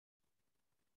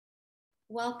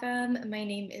Welcome. My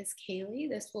name is Kailey.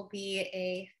 This will be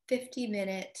a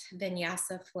 50-minute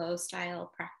Vinyasa flow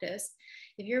style practice.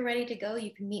 If you're ready to go,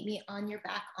 you can meet me on your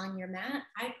back on your mat.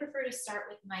 I prefer to start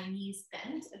with my knees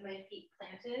bent and my feet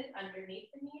planted underneath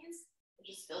the knees. It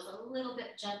just feels a little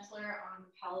bit gentler on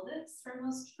the pelvis for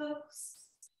most folks.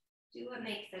 Do what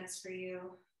makes sense for you.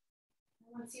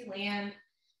 Once you land,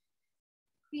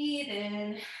 breathe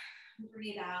in,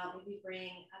 breathe out. Maybe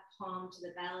bring a palm to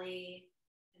the belly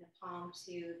and a palm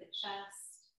to the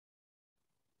chest.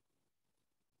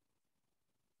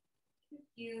 A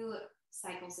few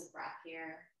cycles of breath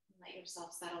here. Let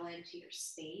yourself settle into your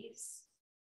space.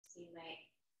 So you might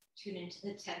tune into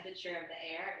the temperature of the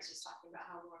air. I was just talking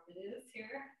about how warm it is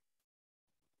here.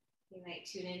 You might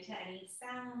tune into any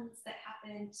sounds that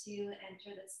happen to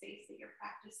enter the space that you're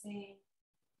practicing.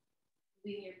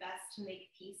 Doing your best to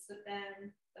make peace with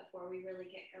them before we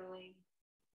really get going.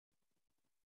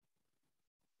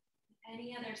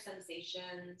 Any other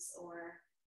sensations or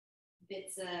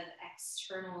bits of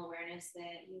external awareness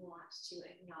that you want to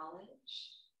acknowledge.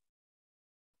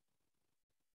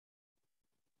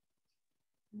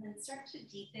 And then start to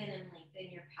deepen and lengthen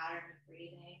your pattern of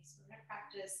breathing. So we're going to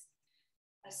practice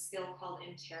a skill called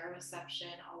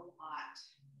interoception a lot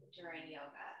during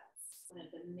yoga. One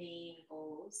of the main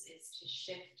goals is to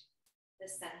shift the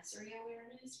sensory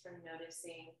awareness from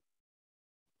noticing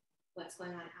what's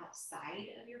going on outside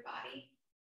of your body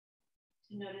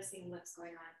to noticing what's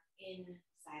going on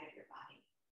inside of your body.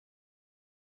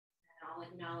 And I'll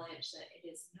acknowledge that it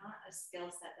is not a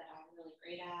skill set that I'm really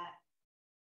great at.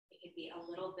 It can be a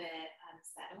little bit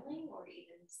unsettling or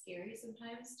even scary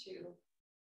sometimes to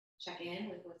check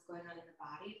in with what's going on in the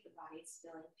body, if the body's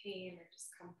feeling pain or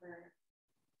discomfort.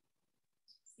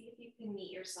 See if you can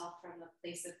meet yourself from a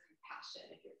place of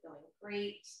compassion. If you're feeling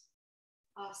great,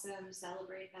 awesome,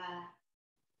 celebrate that.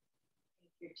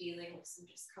 If you're dealing with some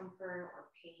discomfort or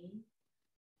pain,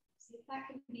 see if that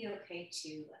can be okay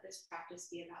too. Let this practice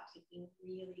be about taking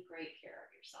really great care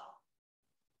of yourself.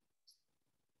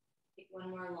 Take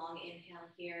one more long inhale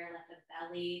here. Let the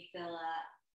belly fill up.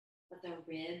 Let the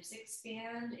ribs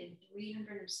expand in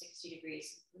 360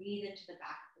 degrees. Breathe into the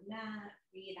back of the mat.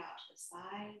 Breathe out to the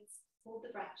sides. Hold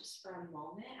the breath just for a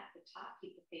moment at the top.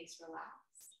 Keep the face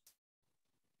relaxed.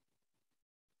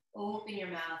 Open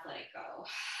your mouth, let it go.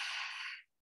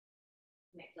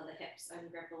 You might feel the hips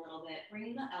ungrip a little bit.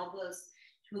 Bring the elbows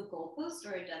to a goalpost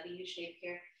or a W shape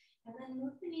here. And then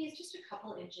move the knees just a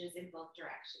couple inches in both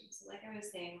directions. So like I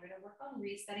was saying, we're going to work on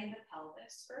resetting the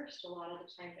pelvis first. A lot of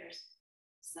the time there's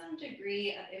some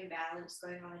degree of imbalance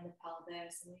going on in the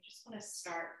pelvis. And we just want to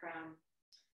start from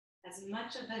as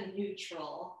much of a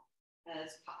neutral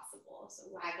as possible. So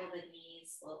waggle the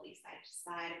knees slowly side to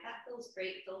side. If that feels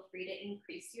great, feel free to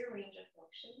increase your range of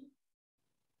motion.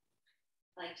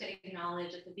 I like to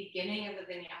acknowledge at the beginning of a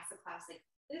Vinyasa class, like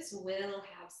this will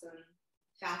have some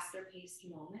faster paced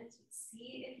moments. But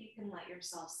see if you can let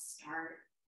yourself start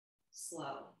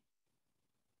slow.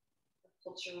 The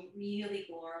culture really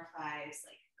glorifies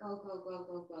like go, go, go,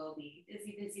 go, go, be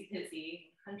busy, busy, busy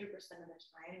 100% of the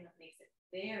time. That makes it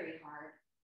very hard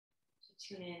to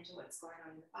tune into what's going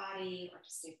on in the body or to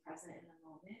stay present in the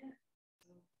moment.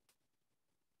 So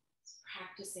it's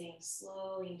practicing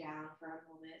slowing down for a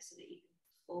moment so that you can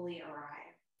fully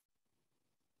arrive.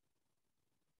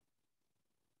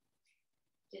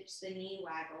 Ditch the knee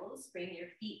waggles. Bring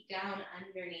your feet down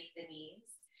underneath the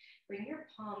knees. Bring your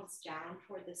palms down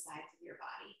toward the sides of your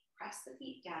body. Press the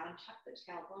feet down, tuck the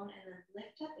tailbone, and then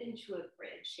lift up into a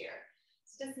bridge here.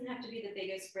 It doesn't have to be the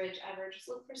biggest bridge ever. Just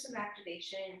look for some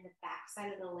activation in the back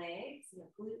side of the legs and the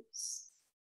glutes.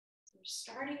 We're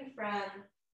starting from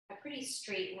a pretty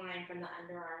straight line from the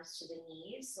underarms to the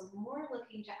knees. So more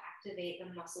looking to activate the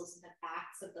muscles in the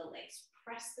backs of the legs.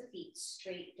 Press the feet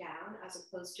straight down as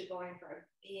opposed to going for a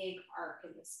big arc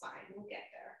in the spine. We'll get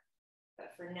there.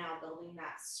 But for now, building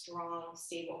that strong,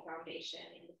 stable foundation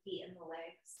in the feet and the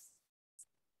legs.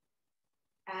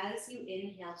 As you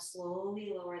inhale,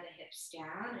 slowly lower the hips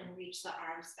down and reach the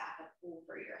arms back up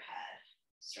over your head.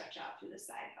 Stretch out through the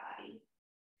side body.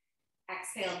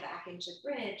 Exhale back into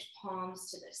bridge, palms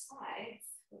to the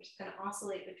sides. We're just going to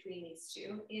oscillate between these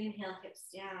two. Inhale, hips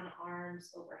down,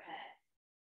 arms overhead.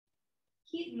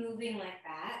 Keep moving like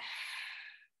that.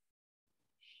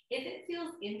 If it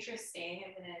feels interesting,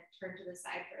 I'm going to turn to the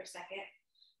side for a second.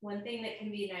 One thing that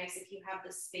can be nice if you have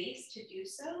the space to do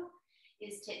so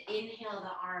is to inhale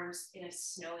the arms in a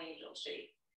snow angel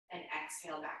shape and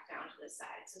exhale back down to the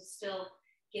side. So still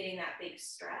getting that big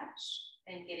stretch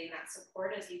and getting that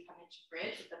support as you come into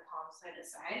bridge with the palms side to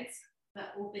sides,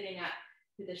 but opening up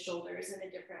through the shoulders in a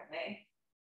different way.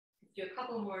 Do a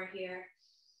couple more here.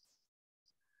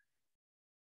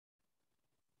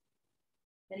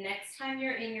 The next time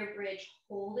you're in your bridge,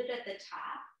 hold it at the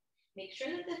top. Make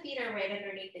sure that the feet are right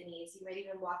underneath the knees. You might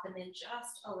even walk them in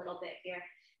just a little bit here,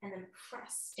 and then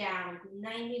press down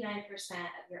 99%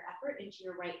 of your effort into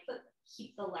your right foot.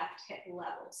 Keep the left hip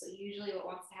level. So usually what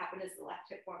wants to happen is the left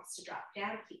hip wants to drop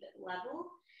down, keep it level,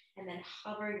 and then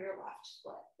hover your left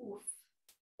foot. Oof.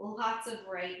 Lots of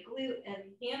right glute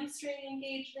and hamstring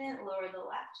engagement. Lower the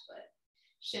left foot.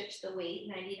 Shift the weight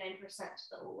 99%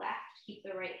 to the left. Keep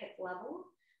the right hip level.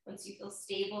 Once you feel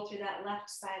stable through that left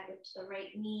side, lift the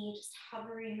right knee, just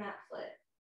hovering that foot.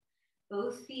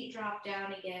 Both feet drop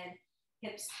down again.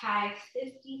 Hips high,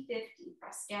 50-50.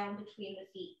 Press down between the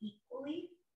feet equally.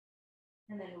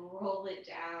 And then roll it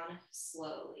down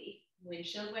slowly.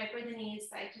 Windshield wiper the knees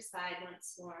side to side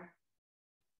once more.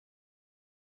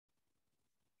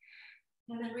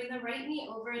 And then bring the right knee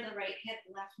over the right hip,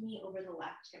 left knee over the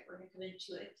left hip. We're going to come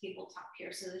into a tabletop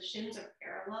here. So the shins are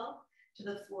parallel to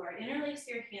the floor. Interlace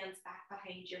your hands back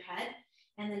behind your head.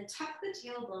 And then tuck the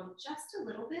tailbone just a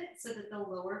little bit so that the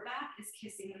lower back is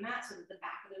kissing the mat, so that the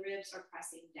back of the ribs are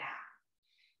pressing down.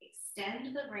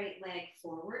 Extend the right leg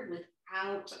forward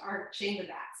without arching the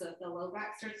back. So if the low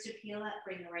back starts to peel up,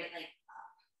 bring the right leg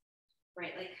up.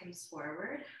 Right leg comes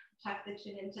forward. Tuck the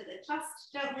chin into the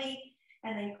chest gently,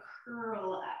 and then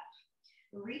curl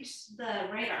up. Reach the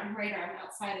right arm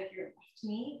outside of your left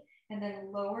knee, and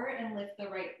then lower and lift the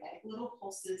right leg. Little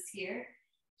pulses here.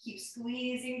 Keep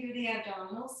squeezing through the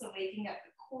abdominals, so waking up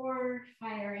the core,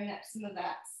 firing up some of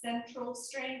that central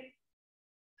strength.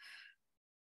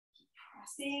 Keep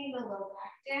pressing the low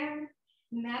back down.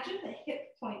 Imagine the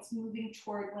hip points moving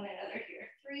toward one another here.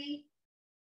 3,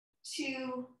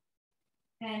 2,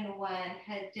 and 1.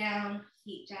 Head down,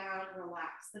 feet down,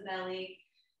 relax the belly,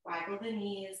 waggle the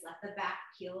knees, let the back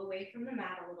peel away from the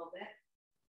mat a little bit.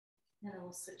 And then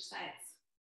we'll switch sides.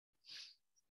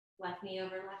 Left knee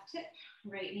over left hip,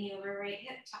 right knee over right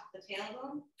hip, tuck the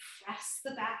tailbone, press the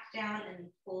back down and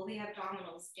pull the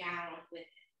abdominals down with it.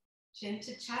 Chin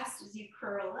to chest as you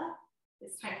curl up.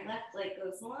 This time left leg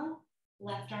goes long,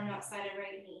 left arm outside of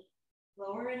right knee.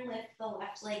 Lower and lift the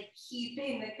left leg,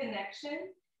 keeping the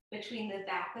connection between the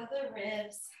back of the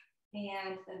ribs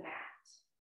and the mat.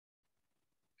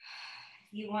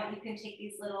 If you want, you can take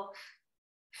these little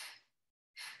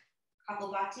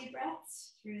Kapalbhati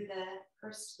breaths through the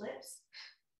pursed lips.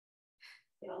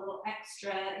 Get a little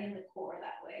extra in the core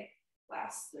that way.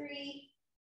 Last 3,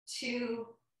 2,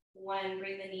 1.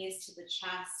 Bring the knees to the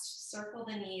chest. Circle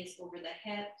the knees over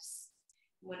the hips.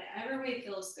 Whatever way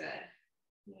feels good.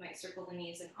 You might circle the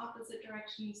knees in opposite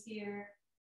directions here,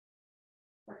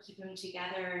 or keep them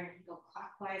together and go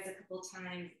clockwise a couple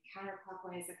times,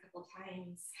 counterclockwise a couple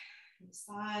times.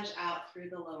 Massage out through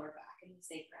the lower back and the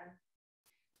sacrum.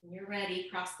 When you're ready,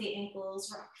 cross the ankles,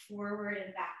 rock forward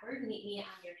and backward. Meet me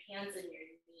on your hands and your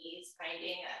knees,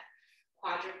 finding a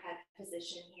quadruped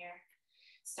position here.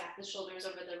 Stack the shoulders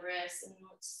over the wrists, and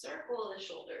let's circle the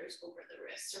shoulders over the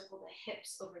wrists. Circle the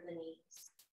hips over the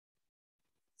knees.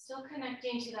 Still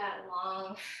connecting to that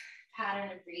long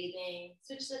pattern of breathing.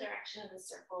 Switch the direction of the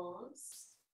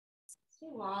circles.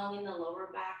 Stay long in the lower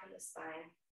back and the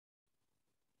spine.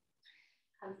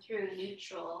 Come through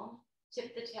neutral.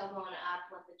 Tip the tailbone up,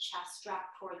 let the chest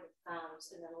drop toward the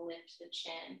thumbs, and then lift the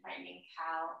chin, finding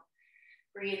cow.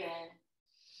 Breathe in.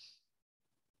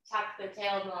 Tuck the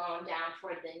tailbone down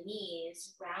toward the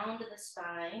knees, round the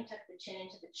spine, tuck the chin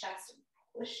into the chest, and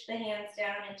push the hands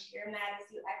down into your mat as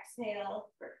you exhale.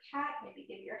 For cat, maybe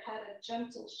give your head a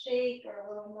gentle shake or a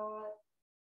little nod.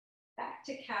 Back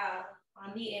to cow.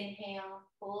 On the inhale,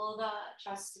 pull the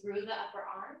chest through the upper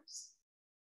arms.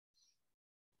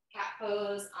 Cat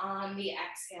pose on the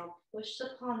exhale. Push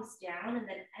the palms down and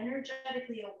then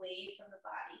energetically away from the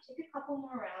body. Take a couple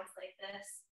more rounds like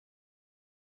this.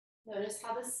 Notice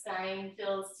how the spine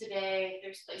feels today. If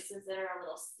there's places that are a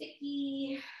little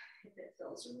sticky, if it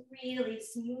feels really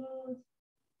smooth.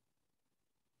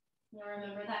 Now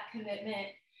remember that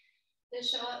commitment to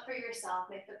show up for yourself.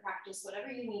 Make the practice whatever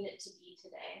you need it to be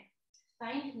today.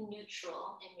 Find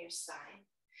neutral in your spine.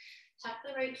 Tuck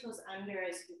the right toes under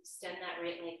as you extend that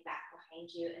right leg back behind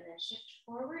you, and then shift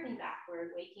forward and backward,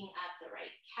 waking up the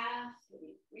right calf,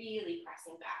 maybe really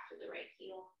pressing back through the right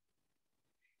heel.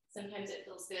 Sometimes it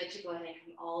feels good to go ahead and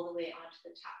come all the way onto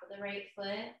the top of the right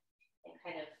foot and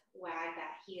kind of wag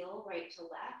that heel right to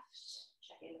left.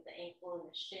 Check in with the ankle and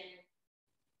the shin.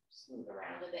 Just move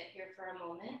around a bit here for a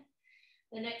moment.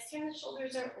 The next time the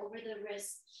shoulders are over the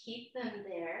wrists, keep them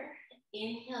there.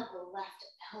 Inhale the left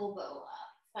elbow up.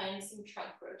 Find some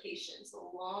trunk rotation, so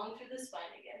long through the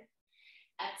spine again.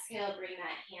 Exhale, bring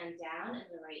that hand down and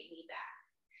the right knee back.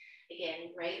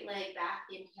 Again, right leg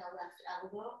back, inhale, left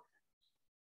elbow.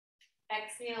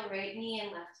 Exhale, right knee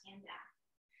and left hand down.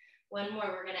 One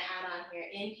more we're gonna add on here.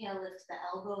 Inhale, lift the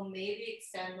elbow, maybe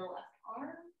extend the left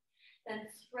arm. Then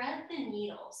thread the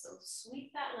needle. So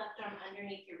sweep that left arm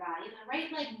underneath your body. The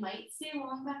right leg might stay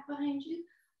long back behind you,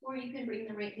 or you can bring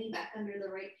the right knee back under the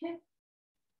right hip.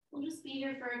 We'll just be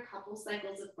here for a couple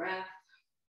cycles of breath.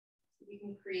 You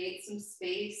can create some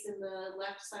space in the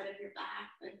left side of your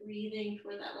back by breathing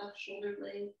toward that left shoulder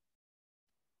blade.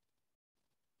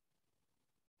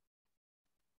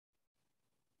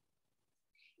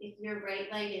 If your right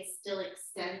leg is still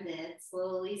extended,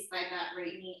 slowly slide that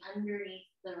right knee underneath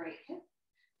the right hip.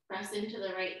 Press into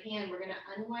the right hand. We're going to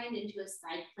unwind into a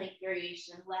side plank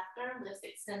variation. Left arm lifts,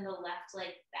 extend the left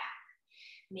leg back.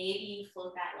 Maybe you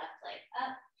float that left leg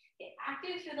up. Get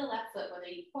active through the left foot, whether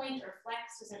you point or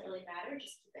flex, doesn't really matter.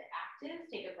 Just keep it active.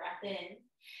 Take a breath in.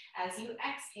 As you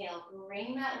exhale,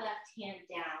 bring that left hand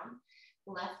down.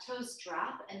 Left toes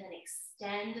drop and then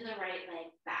extend the right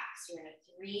leg back. So you're in a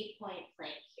 3-point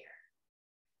plank here.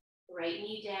 Right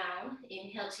knee down.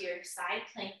 Inhale to your side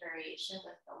plank variation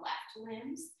with the left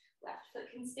limbs. Left foot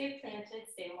can stay planted,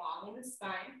 stay long in the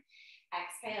spine.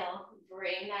 Exhale,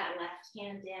 bring that left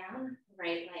hand down.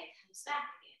 Right leg comes back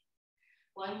again.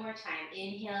 One more time.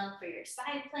 Inhale for your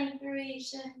side plank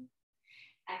variation.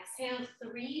 Exhale,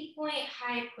 3-point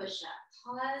high push-up.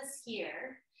 Pause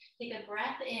here. Take a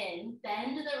breath in,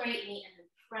 bend the right knee, and then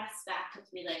press back to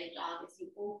 3-legged dog as you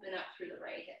open up through the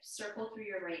right hip. Circle through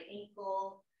your right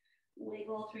ankle,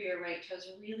 wiggle through your right toes,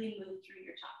 really move through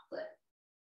your top foot.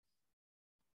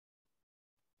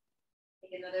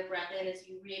 Take another breath in as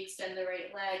you re-extend the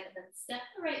right leg, and then step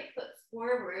the right foot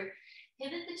forward.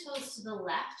 Pivot the toes to the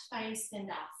left, find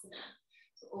Skandasana.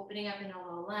 So opening up in a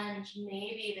low lunge,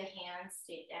 maybe the hands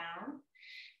stay down.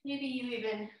 Maybe you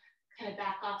even kind of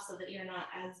back off so that you're not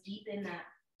as deep in that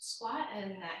squat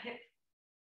and that hip.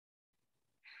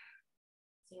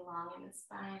 Stay long in the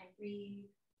spine, breathe.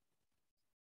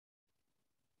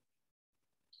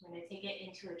 I'm going to take it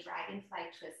into a dragonfly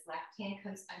twist. Left hand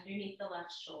comes underneath the left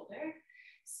shoulder.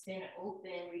 Spin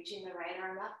open, reaching the right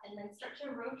arm up, and then start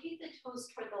to rotate the toes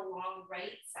toward the long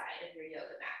right side of your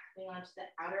yoga mat, coming onto the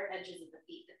outer edges of the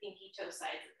feet, the pinky toe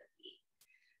sides of the feet.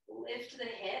 Lift the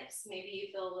hips. Maybe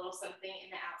you feel a little something in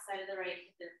the outside of the right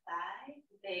hip and thigh.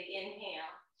 Big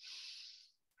inhale.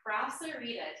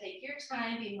 Prasarita. Take your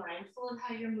time. Be mindful of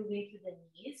how you're moving through the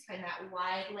knees. Find that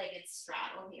wide-legged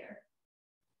straddle here.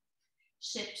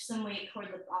 Shift some weight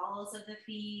toward the balls of the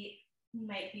feet.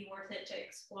 Might be worth it to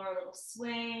explore a little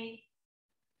sway.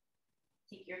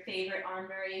 Take your favorite arm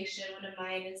variation. One of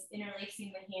mine is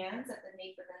interlacing the hands at the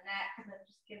nape of the neck and then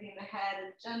just giving the head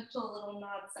a gentle little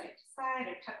nod side to side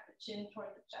or tuck the chin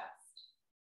toward the chest.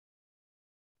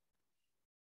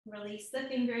 Release the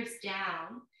fingers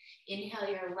down.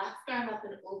 Inhale your left arm up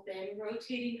and open,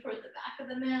 rotating toward the back of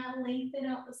the mat, lengthen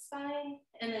out the spine,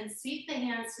 and then sweep the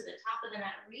hands to the top of the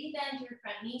mat. Rebend your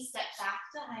front knee, step back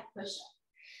to high push-up.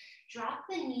 Drop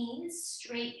the knees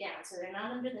straight down, so they're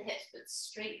not under the hips, but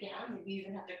straight down. Maybe you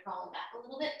even have to crawl them back a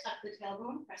little bit. Tuck the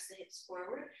tailbone, press the hips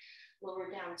forward.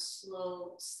 Lower down,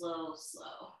 slow, slow,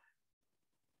 slow.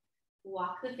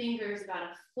 Walk the fingers about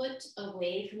a foot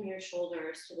away from your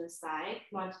shoulders to the side.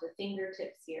 Come onto the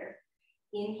fingertips here.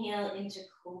 Inhale into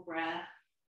cobra,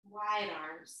 wide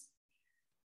arms.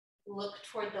 Look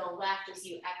toward the left as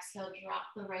you exhale. Drop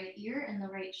the right ear and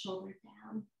the right shoulder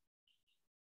down.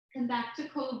 Come back to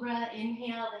cobra,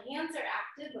 inhale. The hands are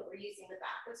active, but we're using the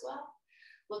back as well.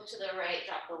 Look to the right,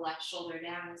 drop the left shoulder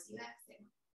down as you exhale.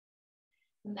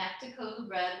 Come back to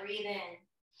cobra, breathe in.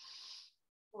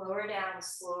 Lower down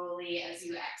slowly as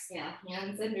you exhale.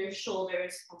 Hands under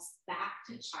shoulders, press back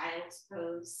to child's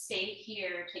pose. Stay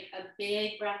here, take a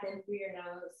big breath in through your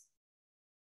nose.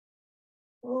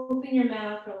 Open your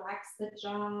mouth, relax the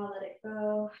jaw, let it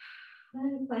go.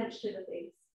 And clench to the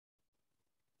face.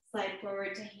 Slide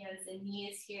forward to hands and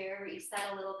knees here. Reset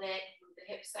a little bit, move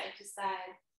the hips side to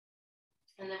side.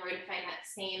 And then we're gonna find that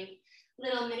same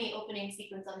little mini opening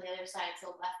sequence on the other side.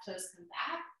 So left toes come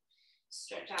back.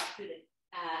 Stretch out through the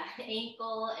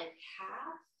ankle and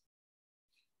calf.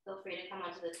 Feel free to come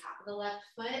onto the top of the left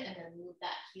foot and then move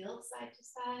that heel side to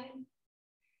side.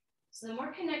 So the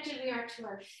more connected we are to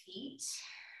our feet,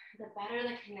 the better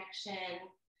the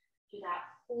connection to that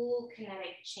whole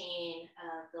kinetic chain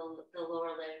of the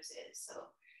lower limbs is. So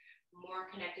the more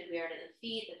connected we are to the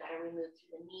feet, the better we move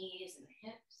through the knees and the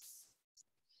hips.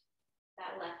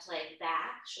 That left leg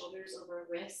back, shoulders over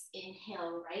wrists.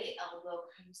 Inhale, right elbow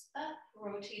comes up,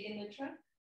 rotating the trunk.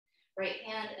 Right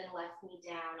hand and left knee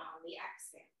down on the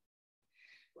exhale.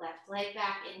 Left leg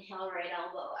back, inhale, right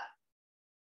elbow up.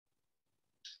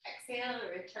 Exhale,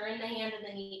 return the hand and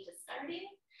the knee to starting.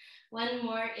 One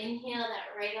more, inhale,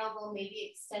 that right elbow,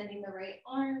 maybe extending the right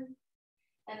arm,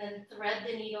 and then thread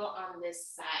the needle on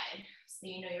this side. So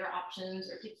you know your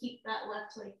options are to keep that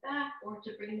left leg back or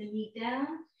to bring the knee down,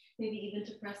 maybe even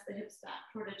to press the hips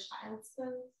back toward a child's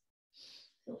pose.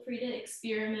 Feel free to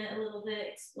experiment a little bit,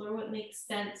 explore what makes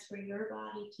sense for your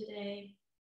body today.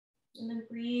 And then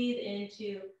breathe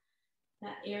into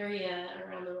that area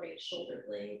around the right shoulder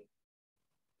blade.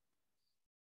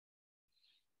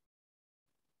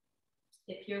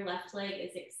 If your left leg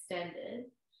is extended,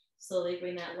 slowly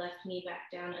bring that left knee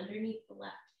back down underneath the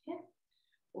left hip.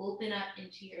 Open up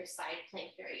into your side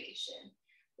plank variation.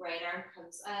 Right arm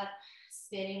comes up,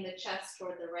 spinning the chest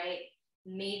toward the right,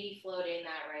 maybe floating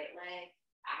that right leg,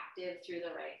 active through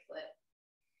the right foot.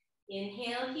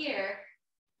 Inhale here,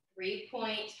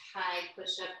 3-point high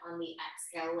push-up on the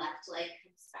exhale, left leg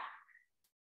comes back.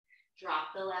 Drop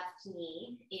the left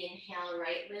knee, inhale,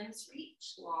 right limbs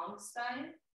reach, long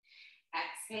spine.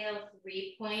 Exhale,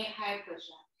 3-point high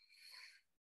push-up.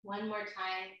 One more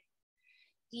time,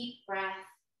 deep breath.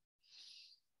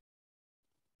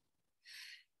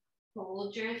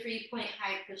 Hold your 3-point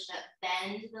high push-up,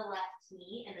 bend the left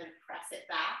knee and then press it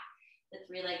back. The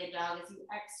 3-legged dog as you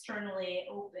externally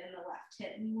open the left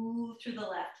hip, move through the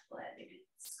left foot. Maybe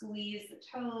squeeze the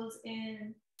toes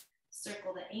in,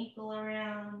 circle the ankle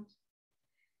around.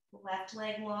 Left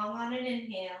leg long on an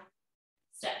inhale.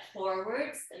 Step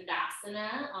forward,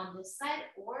 Sandasana on this side,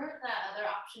 or the other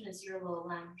option is your low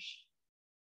lunge.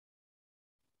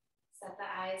 Set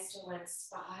the eyes to one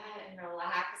spot and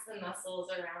relax the muscles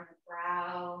around the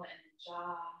brow and the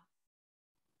jaw.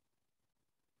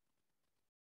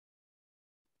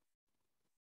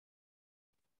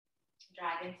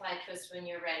 Dragonfly twist when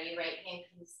you're ready. Right hand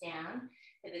comes down.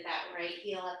 Pivot that right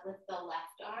heel up with the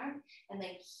left arm, and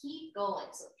then keep going.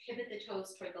 So pivot the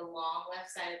toes toward the long left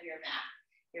side of your mat.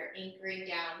 You're anchoring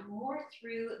down more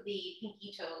through the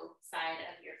pinky toe side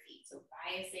of your feet. So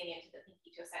biasing into the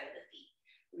pinky toe side of the feet.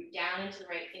 Root down into the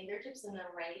right fingertips and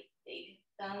the right big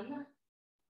thumb.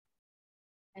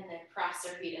 And then cross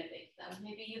or feet a big thumb.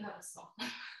 Maybe you have a small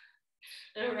thumb.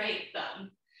 The right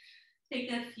thumb. Take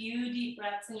a few deep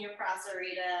breaths in your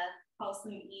Prasarita. Call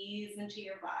some ease into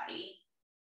your body.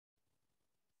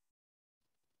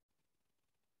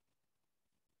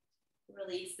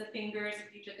 Release the fingers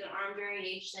if you took an arm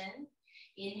variation.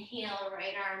 Inhale,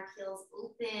 right arm peels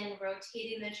open,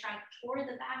 rotating the trunk toward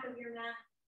the back of your mat.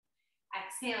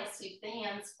 Exhale, sweep the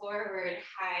hands forward,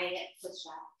 high push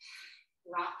up.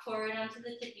 Rock forward onto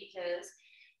the tippy toes.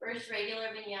 First regular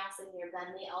vinyasa here,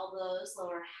 bend the elbows,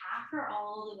 lower half or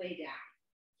all the way down.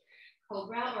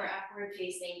 Cobra or upward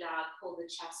facing dog, pull the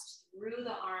chest through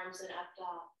the arms and up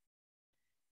dog.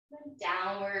 Then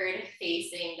downward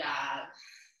facing dog.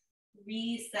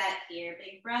 Reset here,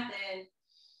 big breath in,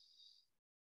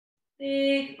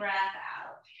 big breath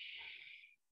out.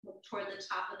 Look toward the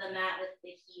top of the mat with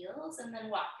the heels and then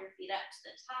walk your feet up to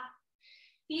the top.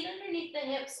 Feet underneath the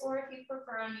hips, or if you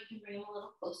prefer them, you can bring them a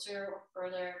little closer or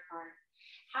further apart.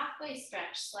 Halfway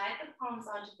stretch, slide the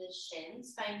palms onto the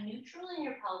shins. Find neutral in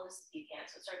your pelvis if you can,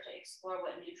 so start to explore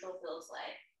what neutral feels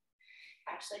like.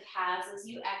 Catch the calves as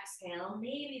you exhale.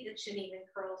 Maybe the chin even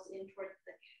curls in towards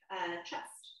the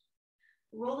chest.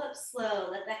 Roll up slow,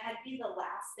 let the head be the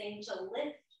last thing to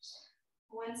lift.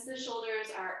 Once the shoulders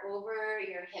are over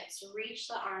your hips, reach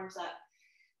the arms up.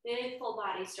 Big full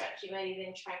body stretch. You might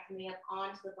even try coming up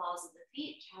onto the balls of the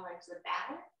feet, challenge the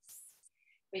balance.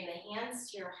 Bring the hands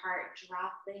to your heart,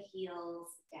 drop the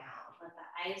heels down. Let the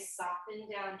eyes soften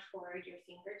down toward your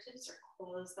fingertips or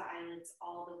close the eyelids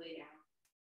all the way down.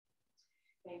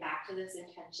 Bring back to this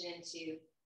intention to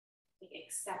take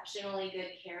exceptionally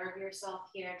good care of yourself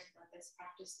here, to let this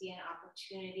practice be an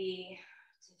opportunity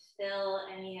to fill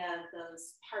any of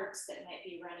those parts that might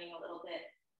be running a little bit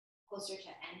closer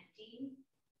to empty.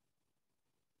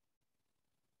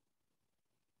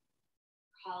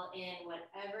 Call in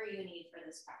whatever you need for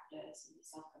this practice.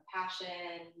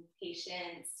 Self-compassion,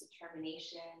 patience,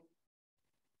 determination,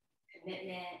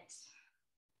 commitment.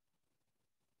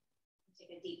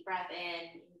 Take a deep breath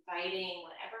in, inviting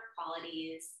whatever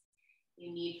qualities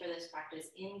you need for this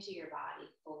practice into your body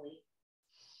fully.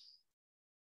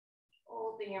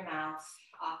 Open your mouth,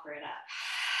 offer it up.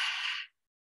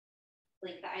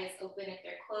 Blink the eyes open if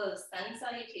they're closed. Sun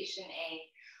salutation A.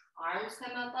 Arms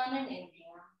come up on an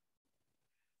inhale.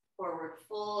 Forward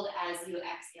fold as you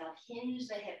exhale. Hinge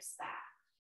the hips back.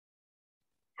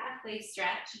 Halfway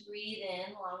stretch, breathe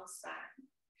in, long spine.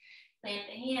 Plant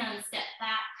the hands, step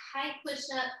back, high push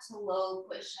up to low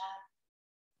push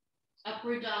up.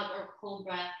 Upward dog or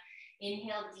cobra.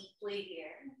 Inhale deeply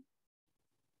here.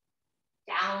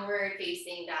 Downward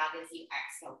facing dog as you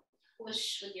exhale.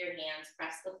 push with your hands,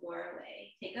 press the floor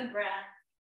away. Take a breath,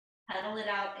 pedal it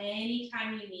out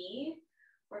anytime you need,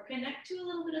 or connect to a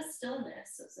little bit of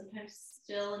stillness. So sometimes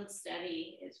still and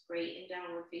steady is great in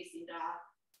downward facing dog.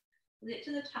 Get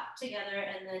to the top together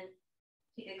and then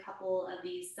take a couple of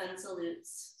these sun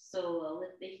salutes. So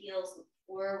lift the heels, look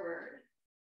forward,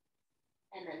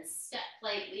 and then step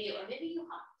lightly, or maybe you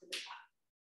hop to the top.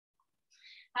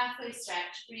 Halfway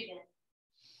stretch, breathe in.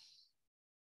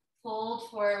 Fold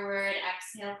forward,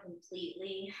 exhale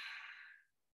completely.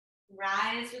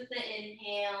 Rise with the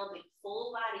inhale, big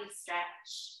full body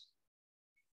stretch.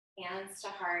 Hands to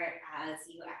heart as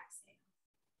you exhale.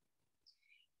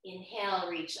 Inhale,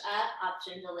 reach up,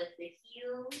 option to lift the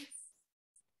heels.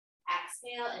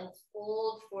 Exhale and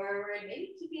fold forward,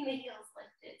 maybe keeping the heels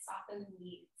lifted, soften the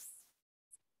knees.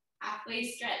 Halfway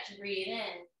stretch, breathe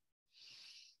in.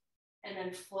 And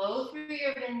then flow through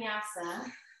your vinyasa.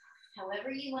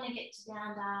 However you want to get to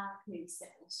down dog, maybe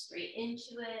sitting straight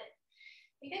into it.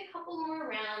 Take a couple more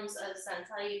rounds of sun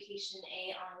salutation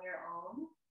A on your own.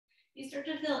 You start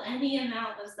to feel any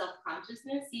amount of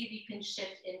self-consciousness, see if you can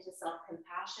shift into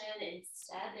self-compassion.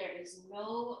 Instead, there is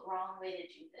no wrong way to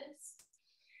do this.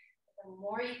 The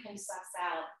more you can suss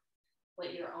out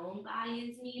what your own body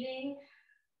is needing,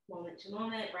 moment to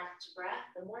moment, breath to breath,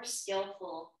 the more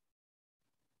skillful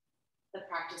the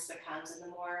practice becomes and the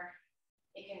more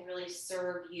it can really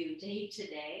serve you day to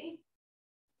day.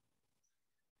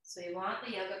 So we want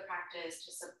the yoga practice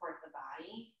to support the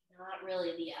body, not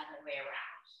really the other way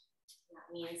around.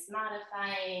 That means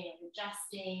modifying and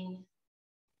adjusting.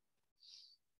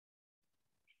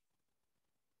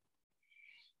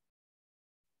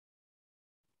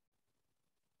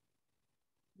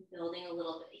 Building a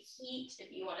little bit of heat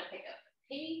if you want to pick up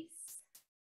the pace.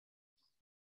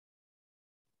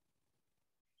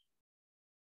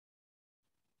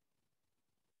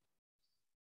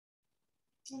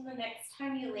 And the next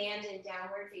time you land in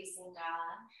downward facing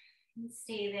dog, and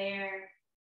stay there.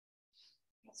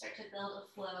 You'll start to build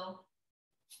a flow.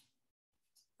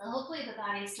 So hopefully the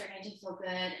body's starting to feel good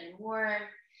and warm.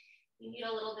 You need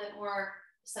a little bit more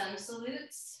sun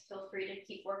salutes. Feel free to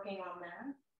keep working on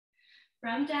that.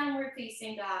 From downward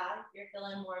facing dog, you're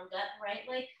feeling warmed up. Right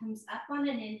leg comes up on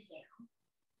an inhale.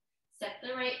 Step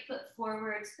the right foot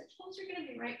forward. So the toes are going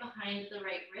to be right behind the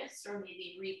right wrist or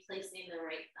maybe replacing the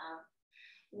right thumb.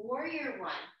 Warrior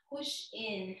one, push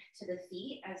in to the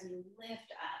feet as you lift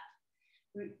up.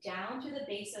 Root down to the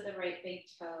base of the right big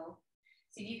toe.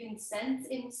 So you can sense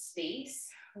in space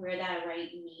where that right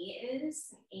knee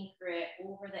is, anchor it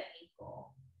over the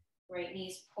ankle. Right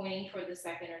knee's pointing toward the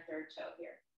second or third toe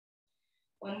here.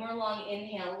 One more long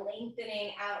inhale,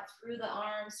 lengthening out through the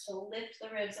arms to lift the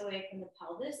ribs away from the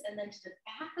pelvis, and then to the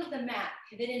back of the mat,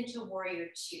 pivot into warrior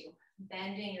two,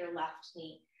 bending your left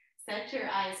knee. Center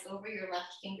eyes over your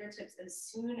left fingertips as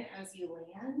soon as you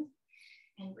land,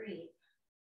 and breathe.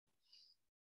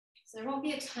 So there won't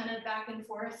be a ton of back and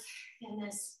forth in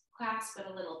this class, but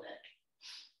a little bit.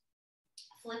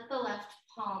 Flip the left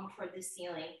palm toward the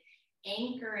ceiling.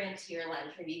 Anchor into your lunge,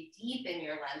 maybe deepen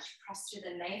your lunge. Press to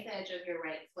the knife edge of your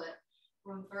right foot.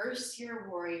 Reverse your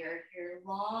warrior, your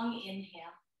long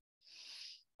inhale.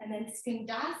 And then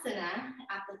Skandasana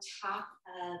at the top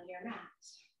of your mat.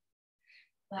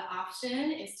 The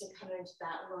option is to come into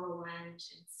that low lunge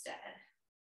instead.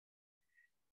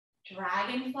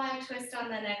 Dragonfly twist on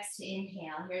the next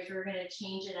inhale. Here's where we're going to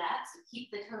change it up. So keep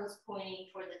the toes pointing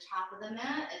toward the top of the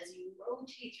mat as you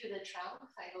rotate through the trunk.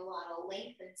 Find a lot of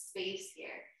length and space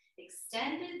here.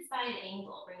 Extended side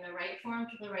angle. Bring the right forearm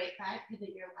to the right thigh.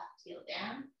 Pivot your left heel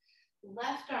down.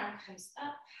 Left arm comes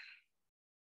up.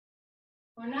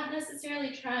 We're not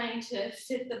necessarily trying to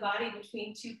fit the body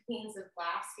between two panes of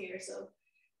glass here. So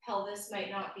pelvis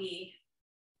might not be,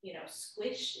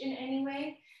 squished in any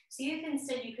way. See if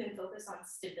instead you can focus on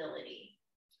stability.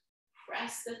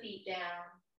 Press the feet down,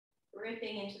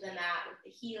 gripping into the mat with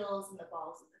the heels and the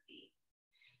balls of the feet.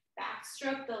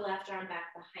 Backstroke the left arm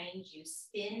back behind you.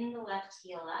 Spin the left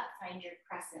heel up, find your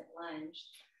crescent lunge.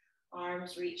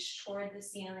 Arms reach toward the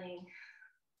ceiling.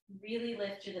 Really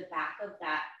lift to the back of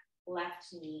that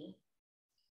left knee.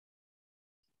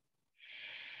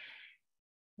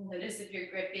 Notice if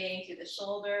you're gripping through the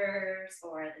shoulders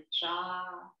or the jaw.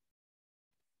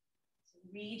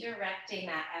 Redirecting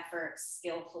that effort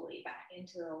skillfully back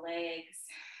into the legs.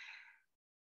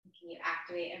 Can you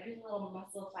activate every little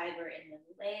muscle fiber in the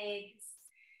legs,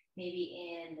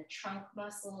 maybe in the trunk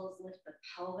muscles, lift the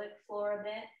pelvic floor a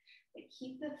bit, but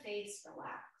keep the face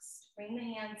relaxed. Bring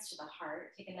the hands to the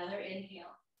heart. Take another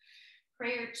inhale.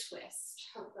 Prayer twist.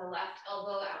 Hook the left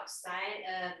elbow outside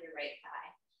of your right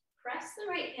thigh. Press press the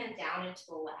right hand down into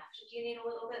the left if you need a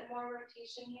little bit more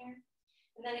rotation here.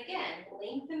 And then again,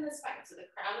 lengthen the spine. So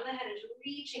the crown of the head is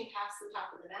reaching past the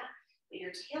top of the mat, but your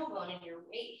tailbone and your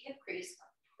right hip crease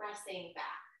are pressing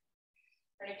back.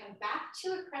 We're gonna come back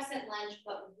to a crescent lunge,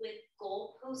 but with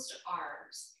goalpost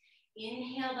arms.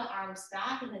 Inhale the arms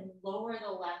back and then lower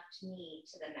the left knee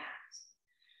to the mat.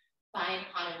 Find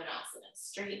Vinyasa.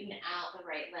 Straighten out the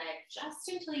right leg just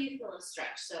until you feel a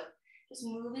stretch. So just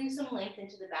moving some length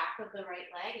into the back of the right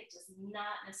leg, it does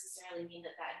not necessarily mean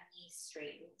that that knee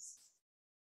straightens.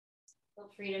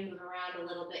 Feel free to move around a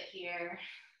little bit here.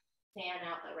 Fan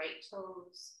out the right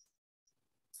toes.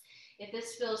 If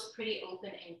this feels pretty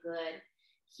open and good,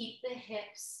 keep the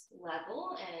hips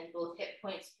level and both hip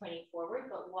points pointing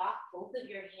forward, but walk both of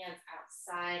your hands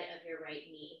outside of your right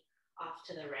knee off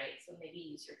to the right. So maybe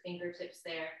use your fingertips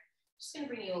there. Just gonna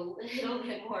bring you a little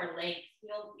bit more length.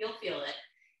 You'll feel it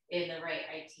in the right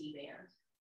IT band.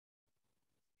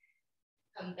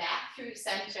 Come back through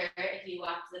center if you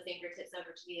walk the fingertips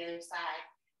over to the other side.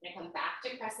 You're gonna come back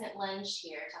to crescent lunge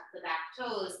here. Tuck the back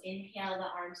toes. Inhale the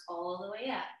arms all the way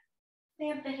up.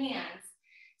 Clamp the hands.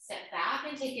 Step back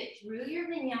and take it through your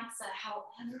vinyasa,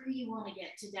 however you want to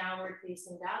get to downward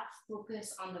facing dog.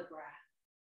 Focus on the breath.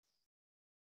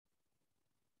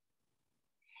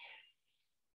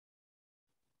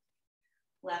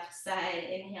 Left side,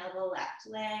 inhale the left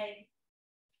leg.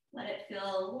 Let it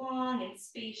feel long and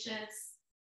spacious.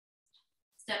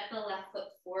 Step the left foot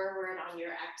forward on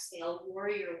your exhale,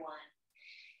 warrior one.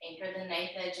 Anchor the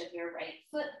knife edge of your right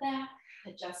foot back.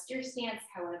 Adjust your stance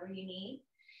however you need.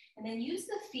 And then use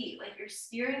the feet, like you're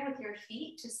steering with your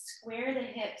feet, to square the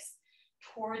hips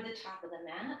toward the top of the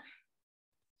mat.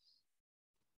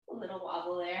 A little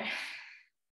wobble there.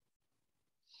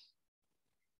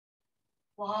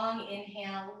 Long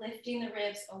inhale, lifting the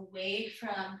ribs away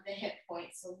from the hip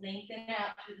points. So lengthen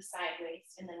out through the side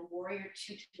waist, and then warrior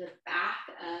two to the back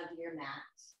of your mat.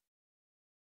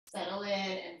 Settle in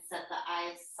and set the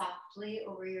eyes softly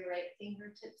over your right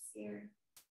fingertips here.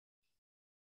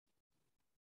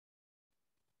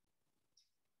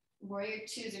 Warrior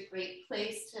two is a great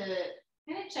place to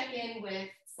kind of check in with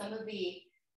some of the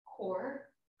core,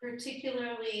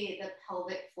 particularly the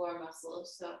pelvic floor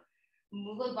muscles. So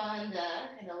Mula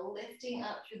Bandha, kind of lifting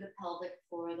up through the pelvic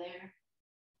floor there.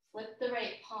 Flip the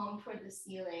right palm toward the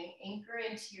ceiling, anchor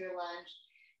into your lunge,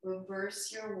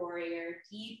 reverse your warrior,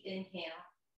 deep inhale.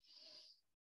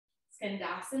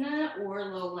 Skandasana or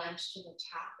low lunge to the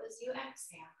top as you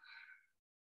exhale.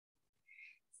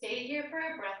 Stay here for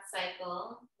a breath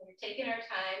cycle. We're taking our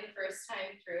time the first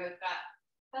time through. I've got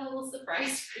a little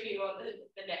surprise for you on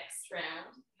the next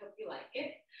round. I hope you like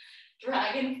it.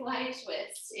 Dragonfly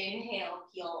twist. Inhale,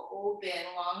 heel open,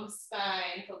 long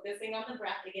spine, focusing on the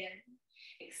breath again.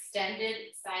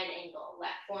 Extended side angle,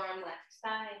 left forearm, left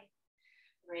thigh.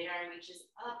 Right arm reaches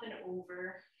up and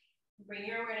over. Bring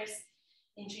your awareness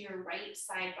into your right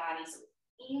side body. So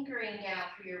anchoring down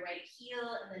through your right heel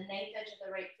and the knife edge of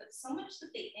the right foot, so much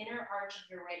that the inner arch of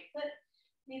your right foot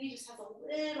maybe just has a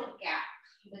little gap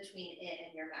between it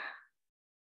and your mat.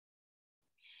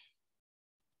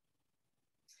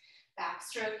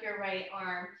 Backstroke your right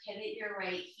arm, pivot your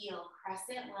right heel,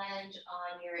 crescent lunge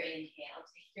on your inhale.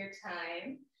 Take your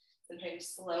time. Sometimes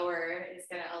slower is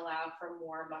going to allow for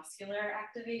more muscular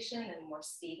activation and more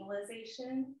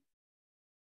stabilization.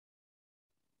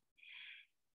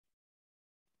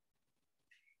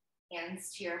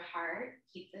 Hands to your heart,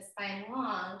 keep the spine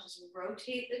long, just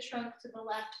rotate the trunk to the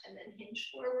left and then hinge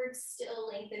forward, still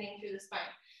lengthening through the spine.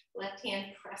 Left hand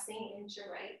pressing into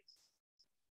right.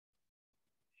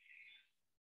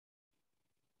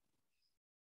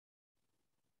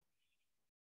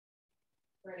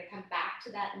 We're gonna come back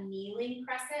to that kneeling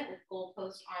crescent with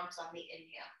goalpost arms on the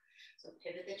inhale. So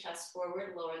pivot the chest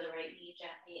forward, lower the right knee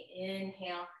gently,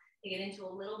 inhale, to get into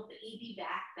a little baby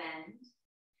back bend.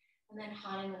 And then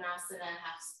Vinyasa,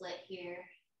 half split here,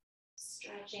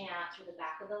 stretching out through the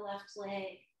back of the left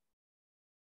leg.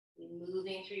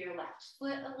 Moving through your left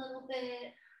foot a little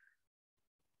bit.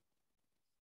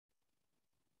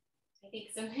 I think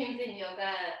sometimes in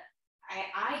yoga,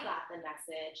 I got the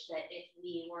message that if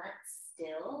we weren't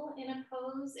still in a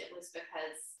pose, it was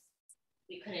because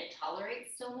we couldn't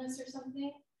tolerate stillness or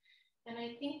something. And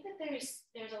I think that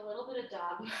there's a little bit of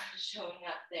dogma showing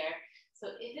up there.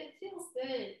 So if it feels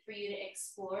good for you to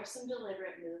explore some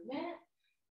deliberate movement,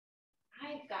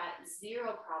 I've got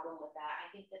zero problem with that.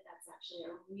 I think that that's actually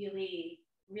a really,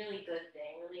 really good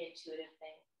thing, really intuitive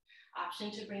thing. Option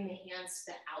to bring the hands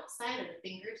to the outside of the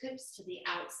fingertips to the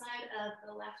outside of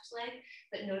the left leg.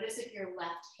 But notice if your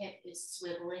left hip is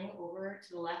swiveling over to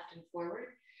the left and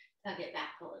forward, tug it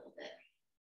back a little bit.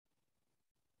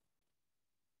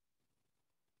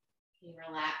 You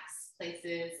relax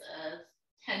places of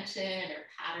tension or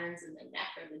patterns in the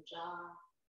neck or the jaw.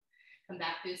 Come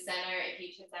back through center. If you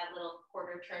took that little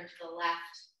quarter turn to the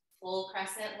left, full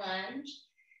crescent lunge.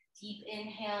 Deep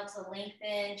inhale to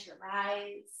lengthen, to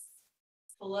rise.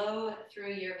 Flow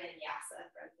through your vinyasa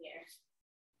from here.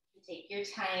 Take your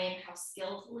time. How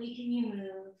skillfully can you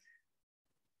move?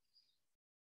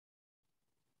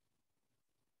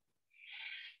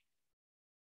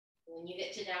 When you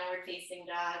get to downward facing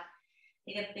dog,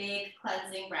 take a big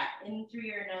cleansing breath in through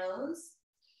your nose.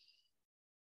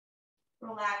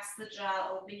 Relax the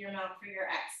jaw, open your mouth for your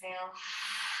exhale.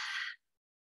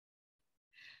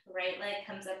 Right leg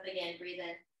comes up again, breathe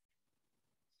in.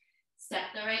 Step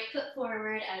the right foot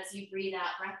forward as you breathe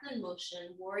out, breath and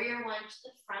motion. Warrior one to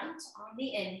the front on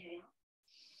the inhale.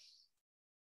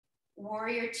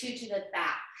 Warrior two to the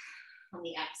back on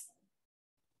the exhale.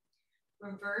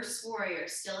 Reverse warrior,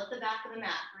 still at the back of the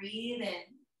mat. Breathe in.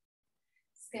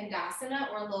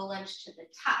 Skandasana or low lunge to the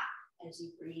top as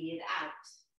you breathe out.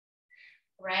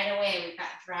 Right away, we've got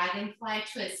dragonfly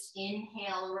twist.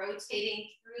 Inhale, rotating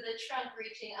through the trunk,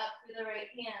 reaching up through the right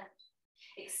hand.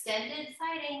 Extended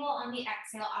side angle on the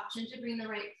exhale. Option to bring the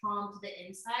right palm to the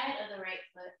inside of the right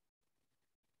foot.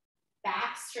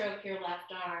 Backstroke your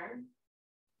left arm.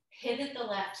 Pivot the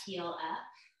left heel up.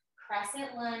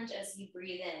 Crescent lunge as you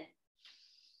breathe in.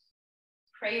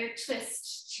 Prayer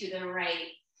twist to the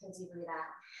right as you breathe out.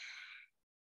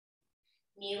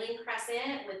 Kneeling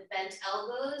crescent with bent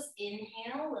elbows.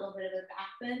 Inhale, a little bit of a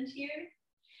back bend here.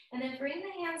 And then bring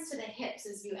the hands to the hips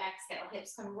as you exhale.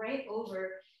 Hips come right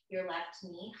over your left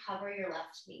knee. Hover your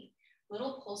left knee.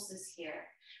 Little pulses here.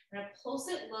 We're gonna pulse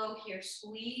it low here.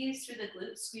 Squeeze through the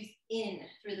glutes. Squeeze in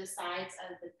through the sides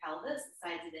of the pelvis, the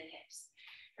sides of the hips.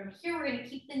 From here, we're gonna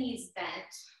keep the knees bent.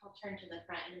 I'll turn to the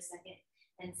front in a second.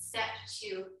 And step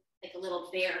to like a little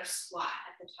bear squat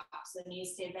at the top. So the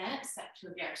knees stay bent, step to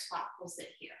a bear squat. We'll sit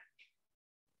here.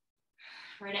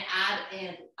 We're gonna add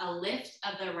in a lift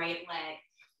of the right leg.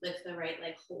 Lift the right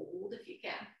leg, hold if you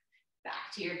can.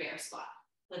 Back to your bear squat.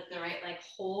 Lift the right leg,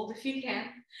 hold if you can.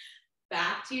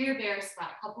 Back to your bear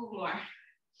squat, a couple more.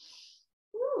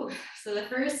 Woo. So the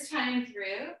first time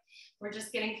through, we're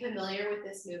just getting familiar with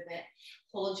this movement.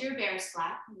 Hold your bear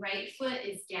squat. Right foot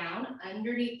is down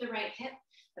underneath the right hip.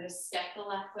 I'm gonna step the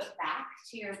left foot back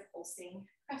to your pulsing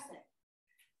crescent.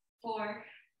 4,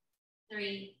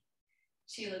 3,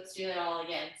 2, let's do it all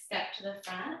again. Step to the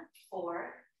front,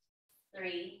 4,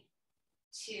 3,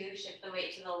 2, shift the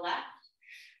weight to the left.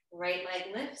 Right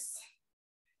leg lifts,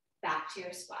 back to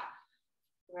your squat.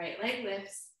 Right leg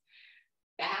lifts,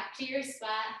 back to your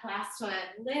squat. Last one,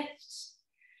 lift,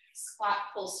 squat,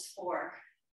 pulse, 4,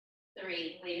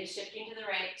 3. Weight is shifting to the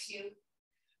right, 2,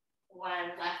 1.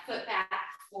 Left foot back,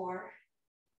 4,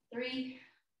 3,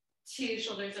 2.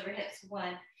 Shoulders over hips,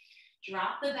 1.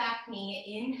 Drop the back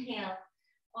knee, inhale.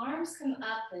 Arms come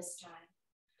up this time.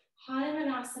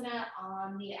 Hanumanasana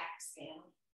on the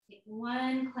exhale. Take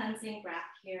one cleansing breath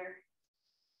here.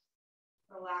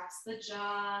 Relax the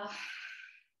jaw.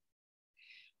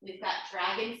 We've got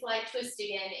dragonfly twist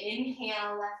again.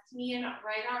 Inhale, left knee and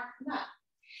right arm come up.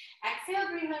 Exhale,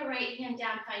 bring the right hand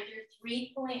down. Find your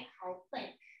 3-point high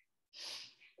plank.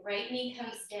 Right knee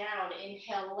comes down.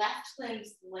 Inhale, left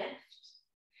limbs lift.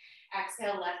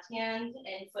 Exhale, left hand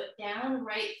and foot down.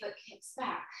 Right foot kicks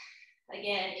back.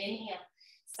 Again, inhale,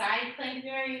 side plank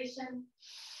variation.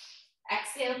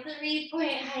 Exhale,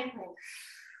 3-point high plank.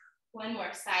 One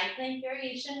more, side plank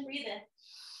variation. Breathe in.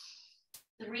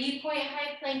 3-point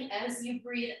high plank as you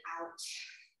breathe out.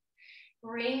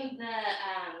 Bring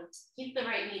the, keep the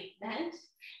right knee bent,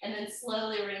 and then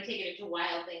slowly we're gonna take it into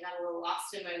wild thing. Got a little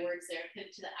lost in my words there.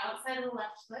 Pivot to the outside of the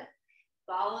left foot.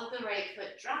 Follow the right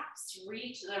foot drops.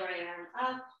 Reach the right arm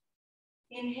up.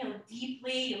 Inhale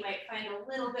deeply. You might find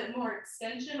a little bit more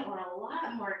extension or a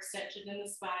lot more extension in the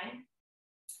spine.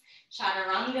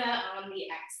 Chaturanga on the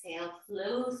exhale.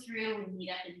 Flow through. We meet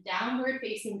up in downward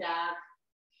facing dog.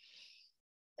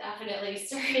 Definitely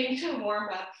starting to warm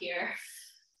up here.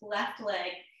 Left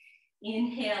leg,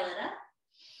 inhale it up.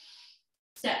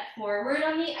 Step forward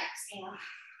on the exhale.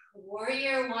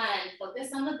 Warrior one, focus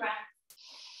on the breath.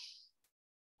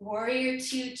 Warrior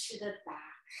two to the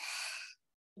back.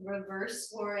 Reverse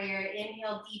warrior,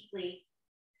 inhale deeply.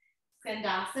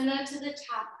 Skandasana to the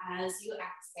top as you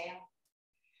exhale.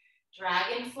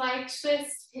 Dragonfly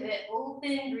twist, pivot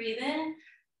open, breathe in.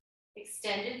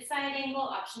 Extended side angle,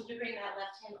 option to bring that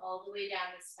left hand all the way down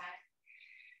this time.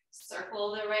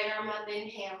 Circle the right arm up,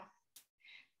 inhale.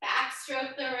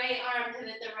 Backstroke the right arm,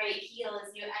 pivot the right heel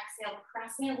as you exhale.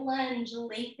 Crescent lunge,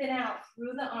 lengthen out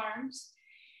through the arms.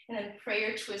 And then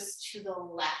prayer twist to the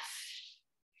left.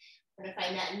 We're gonna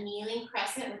find that kneeling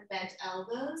crescent with bent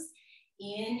elbows.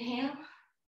 Inhale.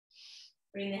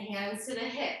 Bring the hands to the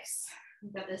hips.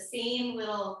 We've got the same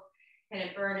little kind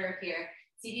of burner here.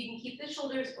 See if you can keep the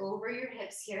shoulders over your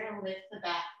hips here and lift the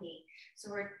back knee.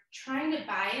 So we're trying to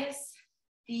bias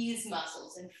these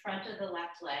muscles in front of the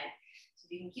left leg. So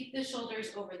if you can keep the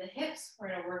shoulders over the hips, we're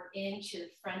gonna work into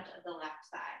the front of the left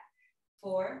thigh.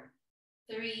 4,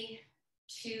 3,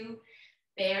 2,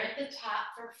 bear at the top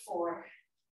for 4,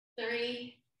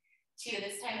 3, 2.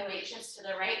 This time the weight shifts to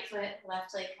the right foot,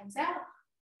 left leg comes out,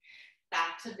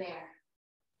 back to bear.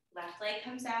 Left leg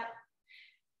comes out,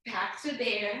 back to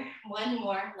bear. One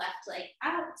more, left leg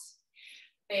out.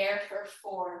 Bear for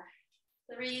 4,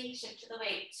 3, shift to the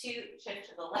weight, 2, shift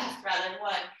to the left rather,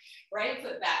 1. Right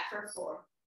foot back for 4,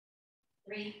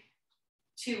 3,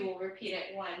 2, we'll repeat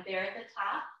it, 1. Bear at the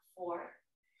top, 4,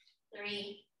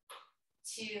 3,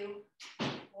 2,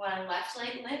 1. Left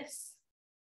leg lifts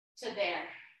to bear.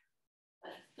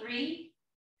 3,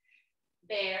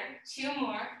 bear, 2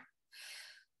 more.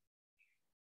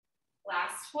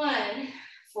 Last one,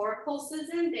 4 pulses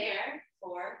in bear,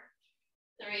 4,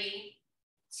 3,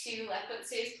 2, left foot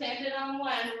stays planted on 1,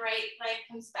 right leg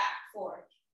comes back, 4,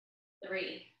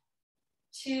 3,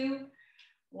 2,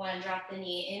 1, drop the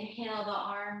knee, inhale the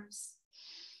arms,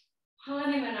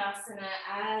 Hanumanasana.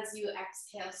 As you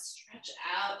exhale, stretch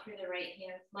out through the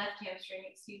left hamstring,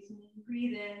 excuse me,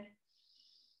 breathe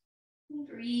in,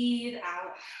 breathe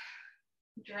out,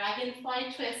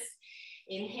 dragonfly twist,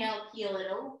 inhale, peel it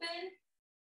open,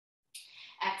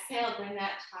 exhale, bring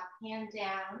that top hand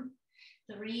down,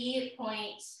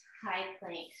 3-point high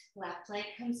plank, left leg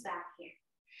comes back here,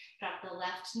 drop the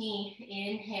left knee,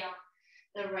 inhale,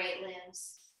 the right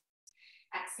limbs,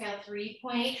 exhale,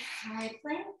 3-point high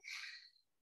plank,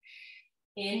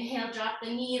 inhale, drop the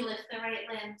knee, lift the right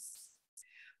limbs,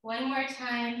 one more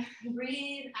time,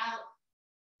 breathe out,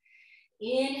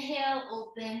 inhale,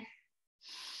 open,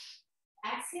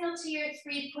 exhale to your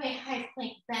 3-point high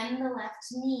plank, bend the left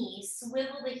knee,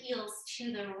 swivel the heels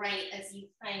to the right as you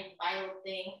find wild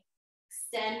thing.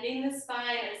 Extending the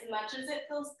spine as much as it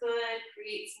feels good.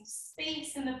 Create some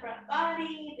space in the front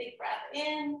body. Big breath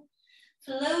in.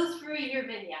 Flow through your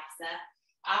vinyasa.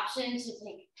 Option to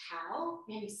take cow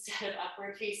instead of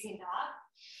upward facing dog.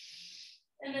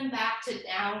 And then back to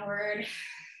downward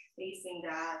facing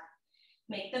dog.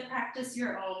 Make the practice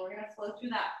your own. We're gonna flow through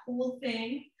that whole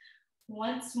thing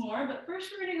once more, but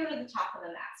first we're gonna go to the top of the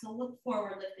mat. So look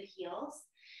forward, lift the heels,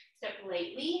 step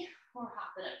lightly, or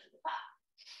hop it up to the top.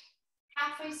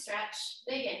 Halfway stretch,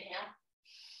 big inhale,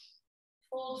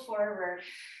 fold forward,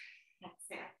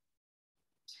 exhale.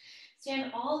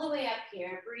 Stand all the way up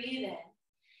here, breathe in.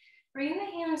 Bring the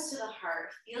hands to the heart,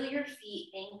 feel your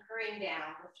feet anchoring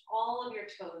down, lift all of your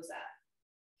toes up.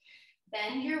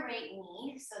 Bend your right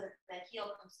knee so that the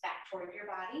heel comes back toward your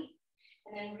body.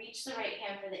 And then reach the right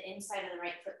hand for the inside of the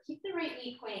right foot. Keep the right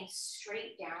knee pointing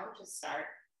straight down to start.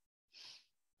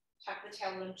 Tuck the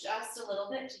tailbone just a little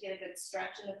bit to get a good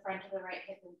stretch in the front of the right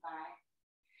hip and thigh.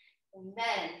 And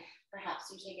then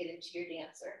perhaps you take it into your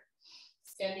dancer.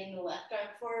 Extending the left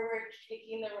arm forward,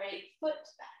 taking the right foot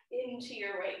back into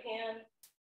your right hand.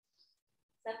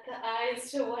 Set the eyes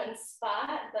to one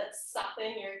spot, but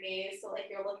soften your gaze so like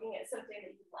you're looking at something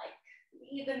that you like,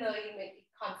 even though you may be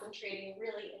concentrating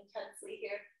really intensely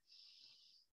here.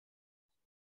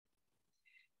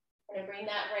 We're gonna bring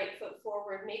that right foot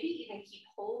forward, maybe even keep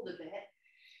hold of it.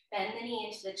 Bend the knee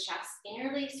into the chest,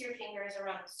 interlace your fingers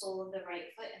around the sole of the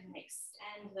right foot and then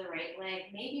extend the right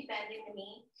leg, maybe bending the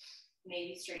knee,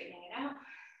 maybe straightening it out,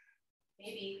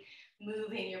 maybe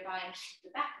moving your body to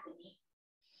the back of the knee.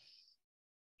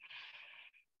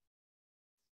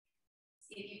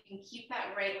 See if you can keep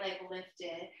that right leg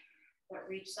lifted, but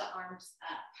reach the arms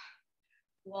up.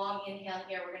 Long inhale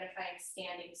here, we're gonna find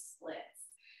standing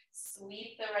splits.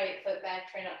 Sweep the right foot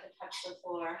back, try not to touch the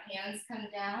floor. Hands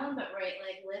come down, but right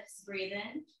leg lifts, breathe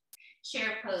in.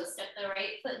 Chair pose, step the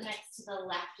right foot next to the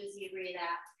left as you breathe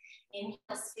out.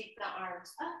 Inhale, sweep the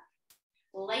arms up.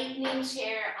 Lightning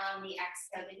chair on the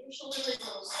exhale. Get your shoulder blades a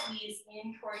little squeeze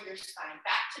in toward your spine.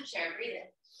 Back to chair, breathe in.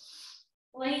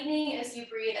 Lightning as you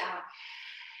breathe out.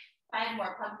 5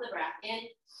 more, pump the breath in.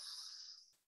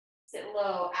 Sit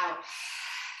low, out.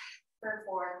 For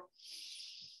 4.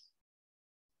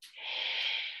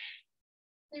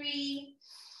 3.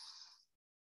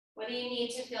 What do you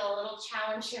need to feel a little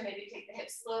challenge here? Maybe take the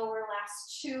hips lower,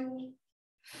 last 2.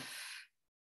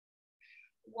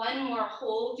 1 more,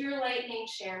 hold your lightning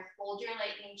chair, fold your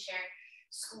lightning chair.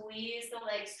 Squeeze the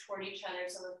legs toward each other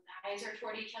so the thighs are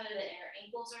toward each other, the inner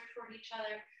ankles are toward each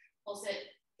other. Pulse it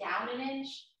down an inch,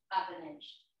 up an inch,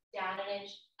 down an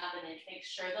inch, up an inch. Make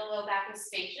sure the low back is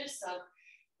spacious, so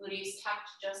booty's tucked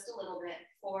just a little bit.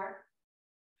 4,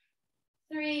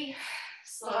 3,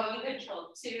 slow and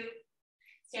controlled. 2,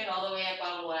 stand all the way up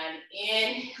on 1.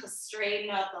 Inhale, straighten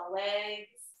out the legs.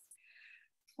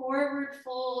 Forward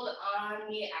fold on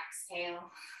the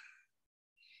exhale.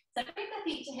 Separate the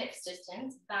feet to hips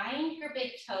distance. Bind your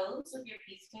big toes with your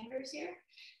peace fingers here.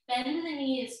 Bend the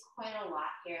knees quite a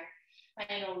lot here.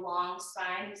 Find a long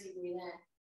spine as you breathe in.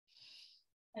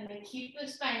 And then keep the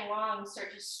spine long.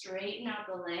 Start to straighten out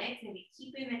the legs. Maybe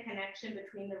keeping the connection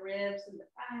between the ribs and the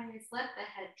thighs. Let the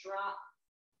head drop.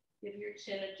 Give your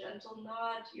chin a gentle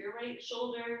nod to your right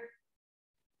shoulder,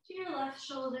 to your left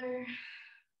shoulder.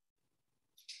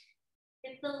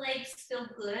 If the legs feel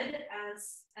good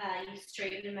as you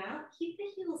straighten them out, keep the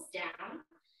heels down,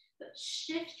 but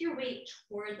shift your weight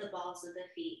toward the balls of the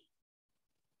feet.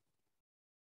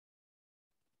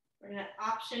 We're gonna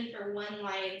option for one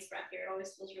lion's breath here. It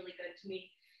always feels really good to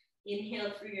me.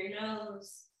 Inhale through your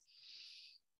nose.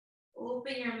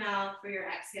 Open your mouth for your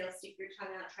exhale. Stick your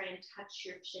tongue out. Try and touch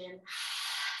your chin.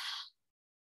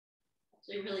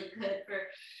 Actually really good for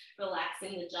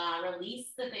relaxing the jaw.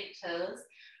 Release the big toes.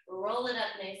 Roll it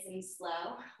up nice and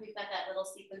slow. We've got that little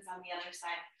sequence on the other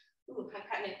side. Ooh, I'm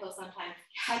cutting it close on time.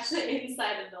 Catch the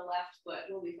inside of the left foot.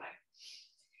 We'll be fine.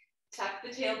 Tuck the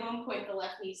tailbone, point the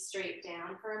left knee straight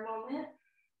down for a moment,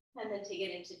 and then take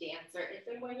it into dancer if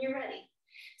and when you're ready.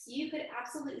 So you could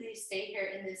absolutely stay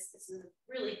here in this is a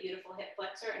really beautiful hip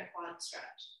flexor and quad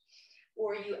stretch.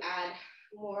 Or you add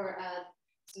more of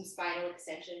some spinal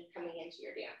extension coming into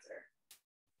your dancer.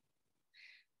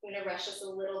 I'm gonna rush this a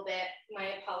little bit.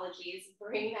 My apologies.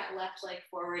 Bring that left leg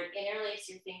forward, interlace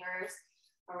your fingers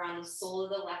around the sole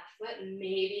of the left foot, and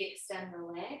maybe extend the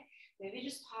leg. Maybe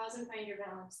just pause and find your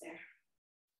balance there.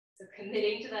 So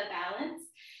committing to that balance,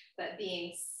 but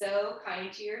being so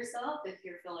kind to yourself if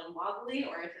you're feeling wobbly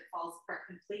or if it falls apart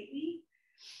completely.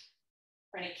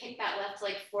 We're gonna kick that left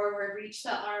leg forward, reach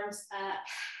the arms up,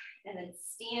 and then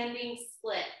standing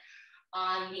split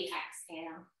on the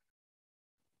exhale.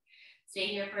 Stay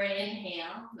here for an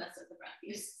inhale. That's what the breath.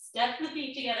 You step the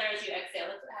feet together as you exhale.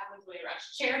 That's what happens when you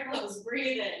rush. Chair pose,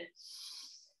 breathe in.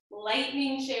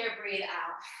 Lightning chair, breathe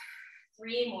out.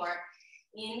 3 more.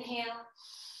 Inhale.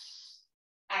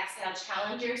 Exhale,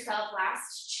 challenge yourself.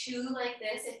 Last 2 like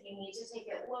this. If you need to take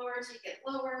it lower, take it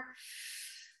lower.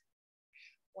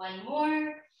 1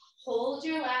 more. Hold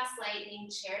your last lightning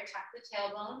chair. Tuck the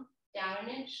tailbone. Down an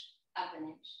inch, up an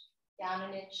inch. Down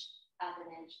an inch, up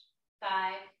an inch.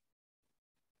 5,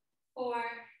 4,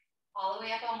 all the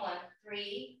way up on 1.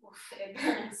 3, it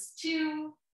burns.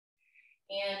 2,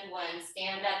 and 1.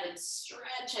 Stand up and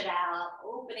stretch it out,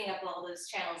 opening up all those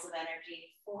channels of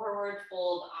energy. Forward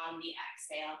fold on the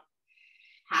exhale.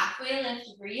 Halfway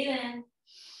lift, breathe in.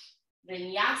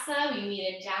 Vinyasa, we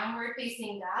meet in downward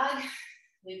facing dog.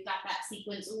 We've got that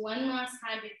sequence one last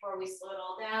time before we slow it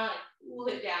all down and cool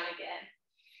it down again.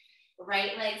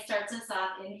 Right leg starts us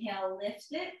off. Inhale, lift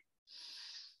it.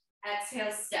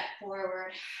 Exhale, step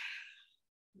forward.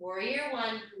 Warrior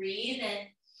 1, breathe in.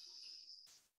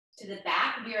 To the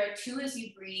back, Vera 2 as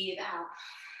you breathe out.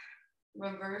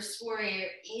 Reverse warrior,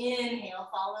 inhale,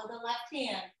 follow the left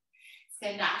hand.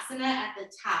 Skandasana at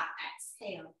the top,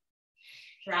 exhale.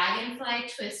 Dragonfly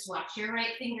twist, watch your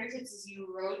right fingertips as you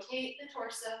rotate the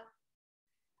torso.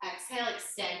 Exhale,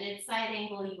 extended side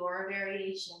angle, your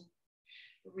variation.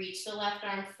 Reach the left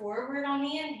arm forward on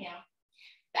the inhale.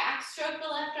 Backstroke the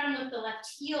left arm with the left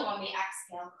heel on the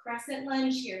exhale. Crescent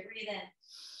lunge here, breathe in.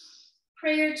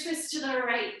 Prayer twist to the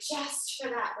right, just for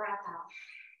that breath out.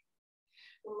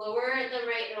 Lower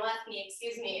the left knee,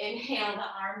 inhale, the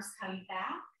arms come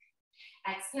back.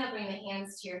 Exhale, bring the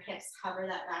hands to your hips, hover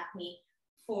that back knee.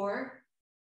 4,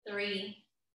 3,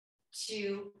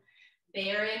 2,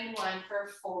 bear in 1 for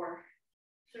 4,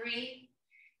 3,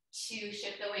 2,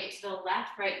 shift the weight to the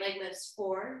left, right leg lifts.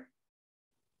 4,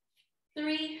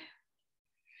 3,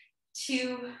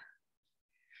 2,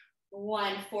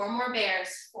 1. 4 more bears.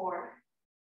 4,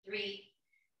 3,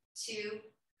 2,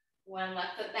 1.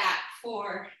 Left foot back.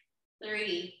 4,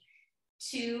 3,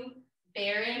 2,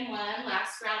 bear in 1.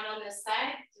 Last round on this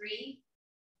side. 3,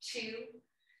 2,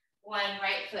 1.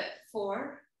 Right foot.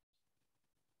 4,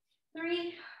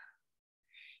 3,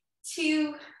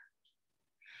 2,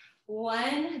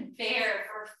 1. Bear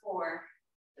for 4,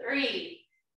 3,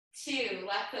 2.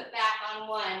 Left foot back on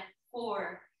 1.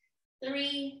 4,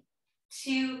 3,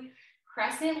 2.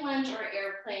 Crescent lunge or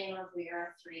airplane or Vera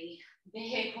 3.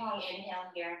 Big long inhale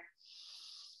here.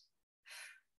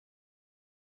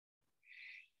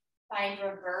 Find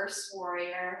reverse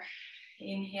warrior.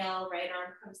 Inhale, right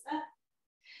arm comes up.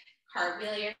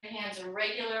 Cartwheel your hands, a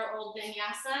regular old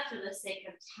vinyasa for the sake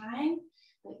of time,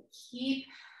 but keep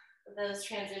those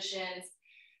transitions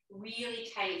really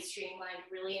tight, streamlined,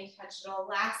 really intentional.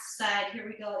 Last side, here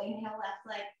we go. Inhale, left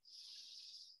leg.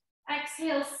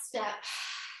 Exhale, step.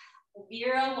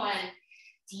 Vira 1.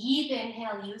 Deep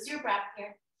inhale, use your breath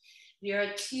here.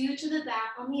 Vira 2 to the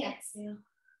back on the exhale.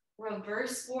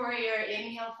 Reverse warrior,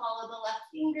 inhale, follow the left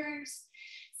fingers.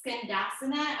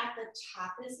 Skandasana at the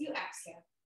top as you exhale.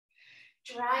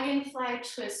 Dragonfly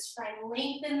twist, find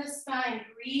length in the spine,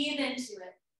 breathe into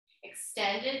it.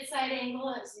 Extended side angle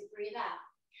as you breathe out.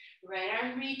 Right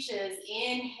arm reaches,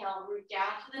 inhale, root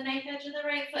down to the knife edge of the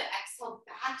right foot. Exhale,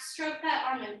 backstroke that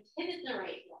arm and pivot the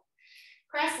right foot.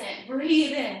 Crescent,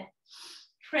 breathe in.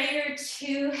 Prayer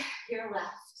to your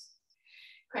left.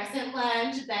 Crescent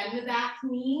lunge, bend the back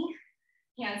knee.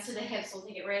 Hands to the hips, we'll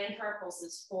take it right into our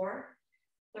pulses. 4,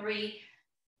 3,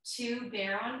 2,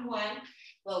 bear on 1.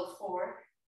 Low 4,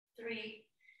 3,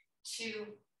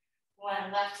 2,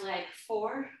 1. Left leg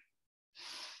 4,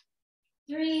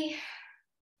 3,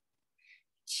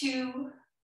 2,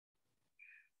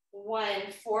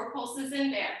 1. 4 pulses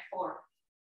in bear. 4,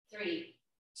 3,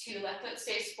 2. Left foot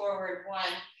stays forward. 1,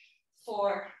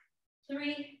 4,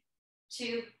 3,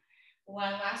 2,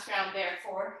 1. Last round bear.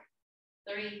 4,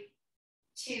 3,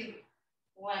 2,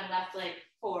 1. Left leg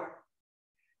 4.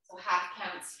 So half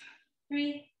counts.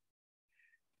 3,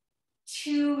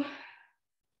 2,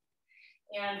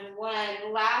 and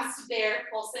 1. Last bear,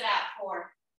 pulse it out.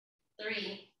 4,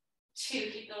 3,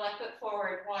 2. Keep the left foot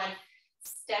forward. 1.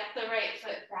 Step the right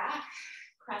foot back.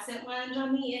 Crescent lunge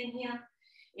on the inhale.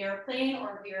 Airplane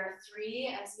or Vira 3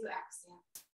 as you exhale.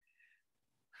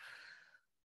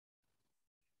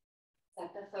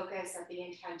 Set the focus, set the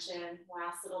intention.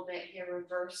 Last little bit here.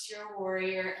 Reverse your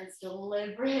warrior as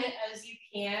deliberate as you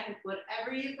can with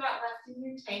whatever you've got left in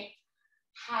your tank.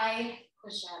 High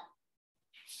push-up.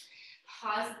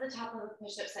 Pause at the top of the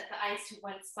push-up, set the eyes to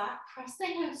one spot, press the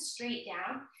hands straight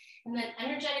down, and then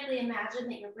energetically imagine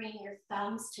that you're bringing your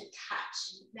thumbs to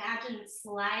touch. Imagine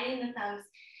sliding the thumbs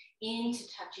in to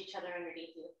touch each other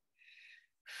underneath you.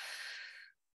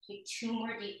 Take 2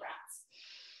 more deep breaths.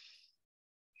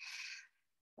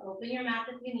 Open your mouth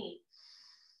if you need.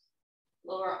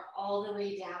 Lower all the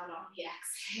way down on the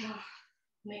exhale.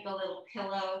 Make a little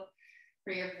pillow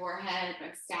for your forehead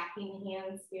by stacking the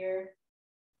hands here.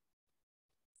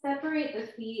 Separate the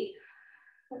feet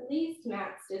at least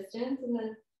max distance, and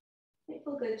then it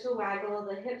feels good to waggle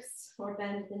the hips or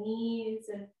bend the knees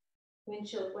and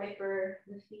windshield wiper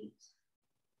the feet.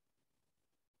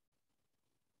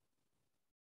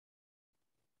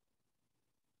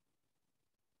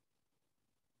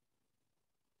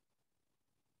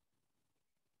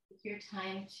 Take your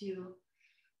time to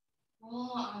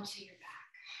roll onto your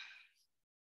back.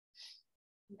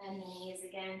 Bend the knees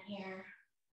again here.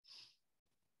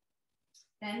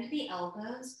 Bend the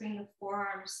elbows, bring the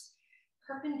forearms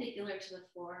perpendicular to the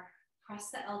floor. Press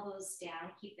the elbows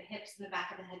down, keep the hips and the back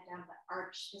of the head down, but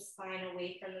arch the spine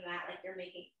away from the mat like you're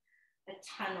making a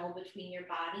tunnel between your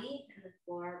body and the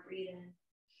floor. Breathe in.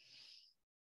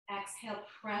 Exhale,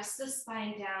 press the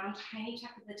spine down, tiny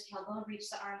tuck of the tailbone, reach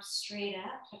the arms straight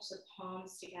up, touch the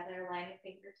palms together, line the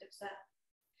fingertips up.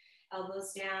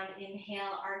 Elbows down,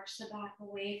 inhale, arch the back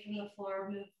away from the floor,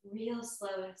 move real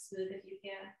slow and smooth if you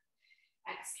can.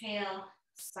 Exhale,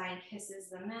 spine kisses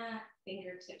the mat,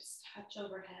 fingertips touch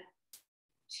overhead.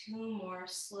 2 more,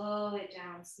 slow it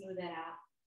down, smooth it out.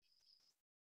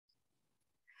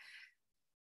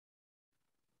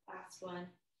 Last one.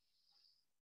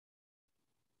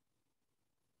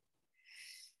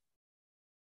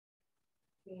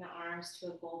 Bring the arms to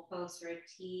a goalpost or a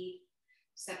T.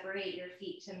 Separate your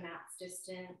feet to max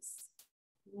distance.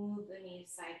 Move the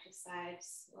knees side to side,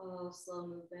 slow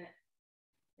movement.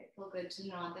 It feels good to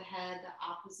nod the head the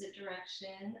opposite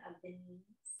direction of the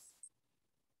knees.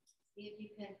 See if you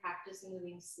can practice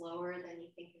moving slower than you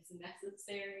think is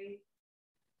necessary.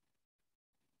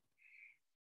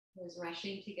 I was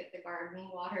rushing to get the garden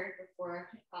watered before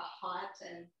it got hot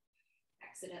and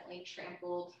accidentally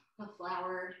trampled a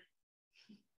flower.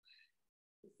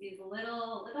 It's these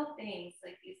little things,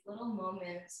 like these little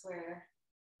moments where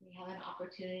we have an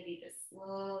opportunity to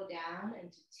slow down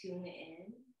and to tune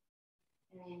in.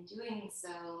 And in doing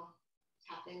so,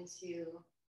 tap into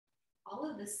all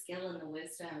of the skill and the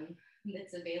wisdom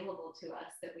that's available to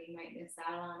us that we might miss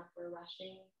out on if we're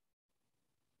rushing.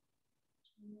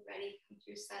 When you're ready, come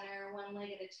through center, one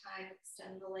leg at a time,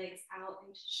 extend the legs out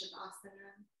into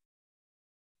Shavasana.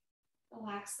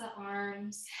 Relax the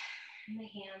arms and the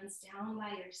hands down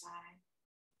by your side.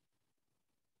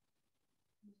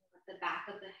 Let the back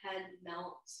of the head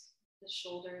melt The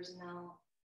shoulders melt.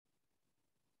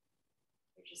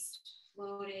 You're just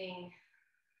floating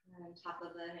on top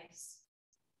of a nice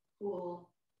cool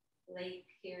lake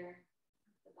here.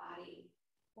 The body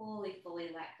fully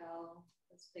let go.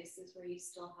 Those places where you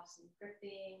still have some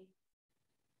gripping.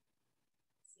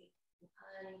 See,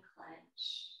 unclench.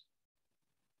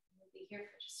 We'll be here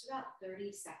for just about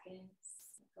 30 seconds.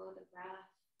 Let go of the breath.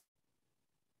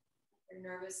 Let your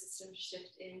nervous system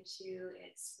shift into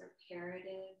its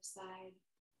reparative side.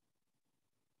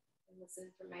 And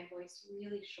listen for my voice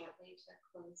really shortly to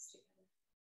close together.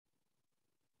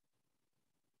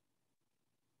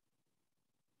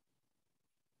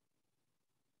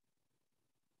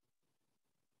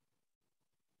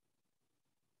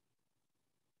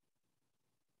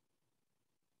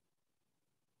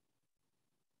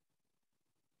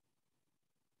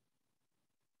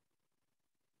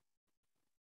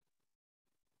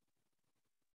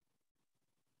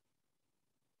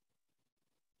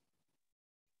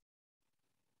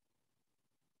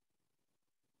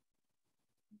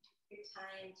 Your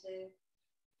time to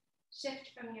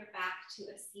shift from your back to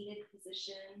a seated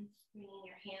position, bringing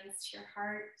your hands to your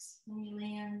heart when you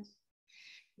land.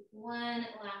 One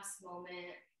last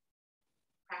moment,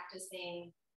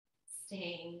 practicing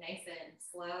staying nice and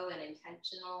slow and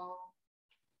intentional,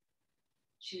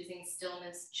 choosing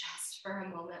stillness just for a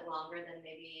moment longer than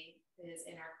maybe is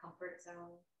in our comfort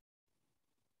zone.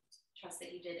 Trust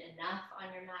that you did enough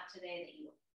on your mat today, that you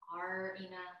are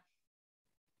enough.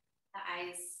 The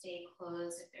eyes stay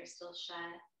closed if they're still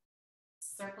shut.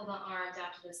 Circle the arms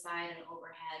out to the side and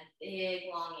overhead. Big,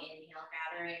 long inhale,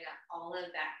 gathering up all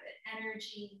of that good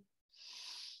energy.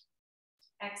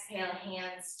 Exhale,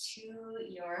 hands to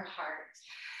your heart.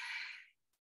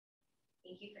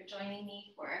 Thank you for joining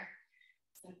me for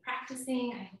some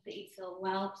practicing. I hope that you feel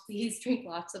well. Please drink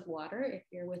lots of water if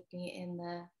you're with me in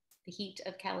the heat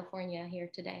of California here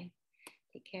today.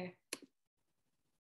 Take care.